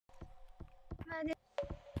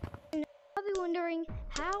wondering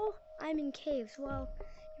how I'm in caves, well,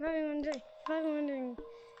 you're probably wondering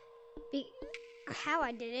how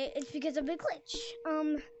I did it. It's because of a glitch.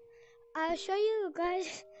 I'll show you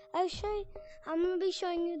guys. I'm gonna be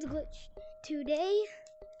showing you the glitch today,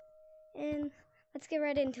 and let's get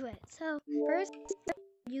right into it. So first,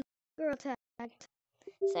 you girl tag.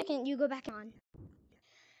 Second, you go back on.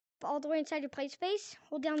 All the way inside your play space.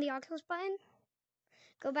 Hold down the Oculus button.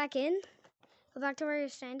 Go back in. Go back to where you're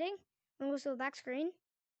standing. And go to the back screen.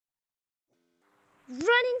 Run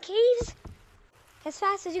in caves as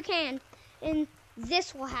fast as you can, and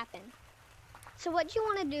this will happen. So what you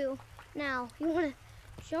want to do now, you want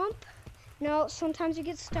to jump. No, sometimes you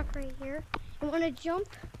get stuck right here. You want to jump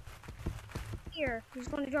here. You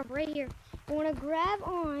just want to jump right here. You want to grab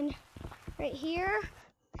on right here.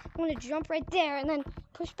 You want to jump right there and then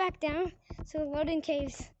push back down. So load in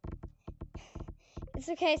caves. It's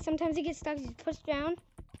okay. Sometimes you get stuck. You push down.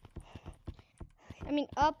 I mean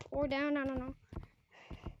up or down. I don't know.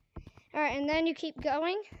 All right, and then you keep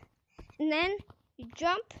going, and then you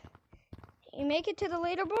jump. You make it to the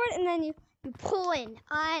leaderboard, and then you pull in.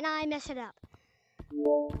 And I mess it up.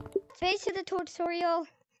 Face to the tutorial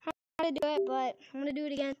how to do it, but I'm gonna do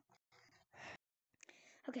it again.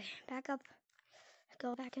 Okay, back up.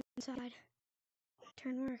 Go back inside.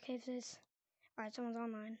 Turn where caves is. All right, someone's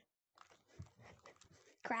online.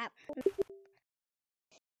 Crap.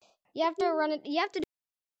 You have to run it. You have to do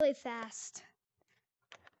it really fast.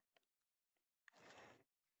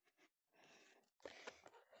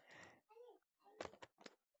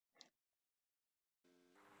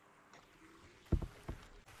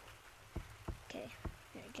 Okay,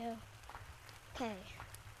 there we go. Okay,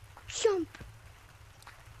 jump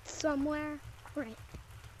somewhere. Right.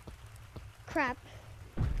 Crap.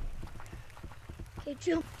 Okay,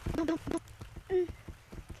 jump.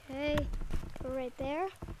 Okay, go right there.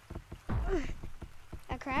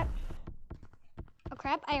 Ah, crap. Oh,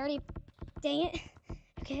 crap. I already. Dang it.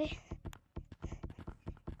 Okay.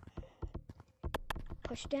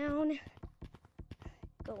 Push down.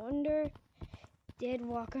 Go under. Did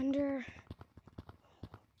walk under.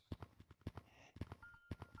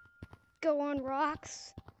 Go on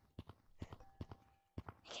rocks.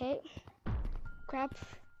 Okay. Crap.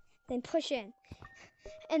 Then push in.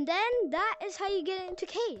 And then that is how you get into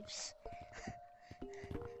caves.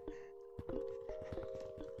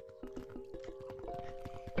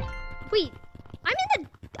 Wait, I'm in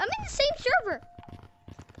the same server.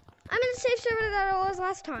 I'm in the same server that I was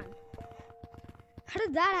last time. How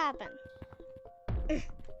did that happen?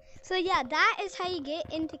 So yeah, that is how you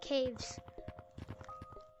get into caves.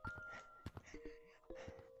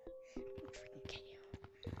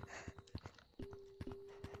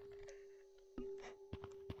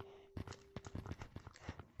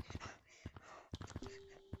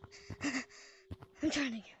 I'm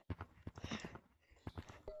trying to.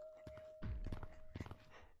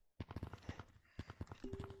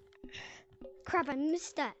 Crap, I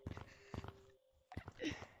missed that.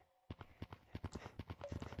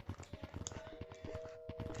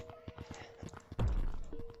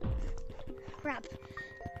 Crap.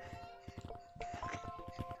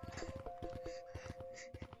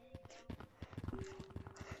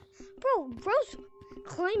 Bro's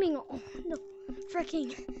climbing on the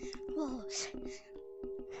freaking walls.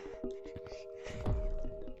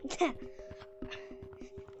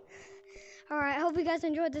 Alright, I hope you guys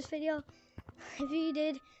enjoyed this video. If you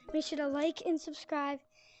did, make sure to like and subscribe.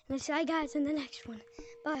 And I'll see you guys in the next one.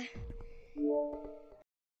 Bye.